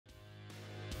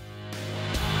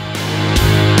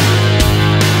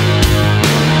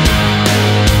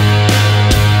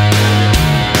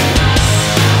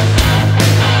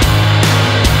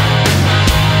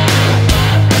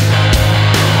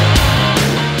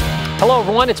Hello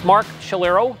everyone, it's Mark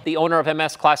Shalero, the owner of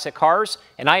MS Classic Cars,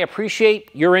 and I appreciate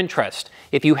your interest.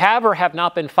 If you have or have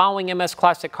not been following MS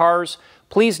Classic Cars,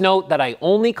 please note that I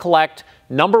only collect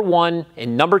number 1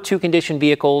 and number 2 condition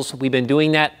vehicles. We've been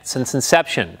doing that since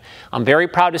inception. I'm very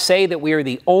proud to say that we are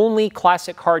the only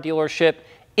classic car dealership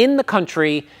in the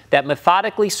country that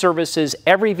methodically services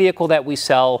every vehicle that we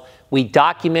sell. We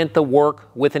document the work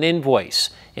with an invoice.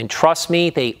 And trust me,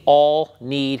 they all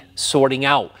need sorting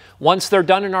out. Once they're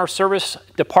done in our service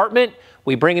department,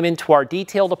 we bring them into our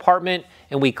detail department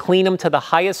and we clean them to the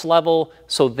highest level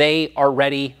so they are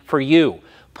ready for you.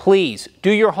 Please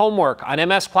do your homework on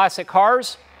MS Classic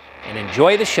Cars and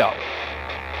enjoy the show.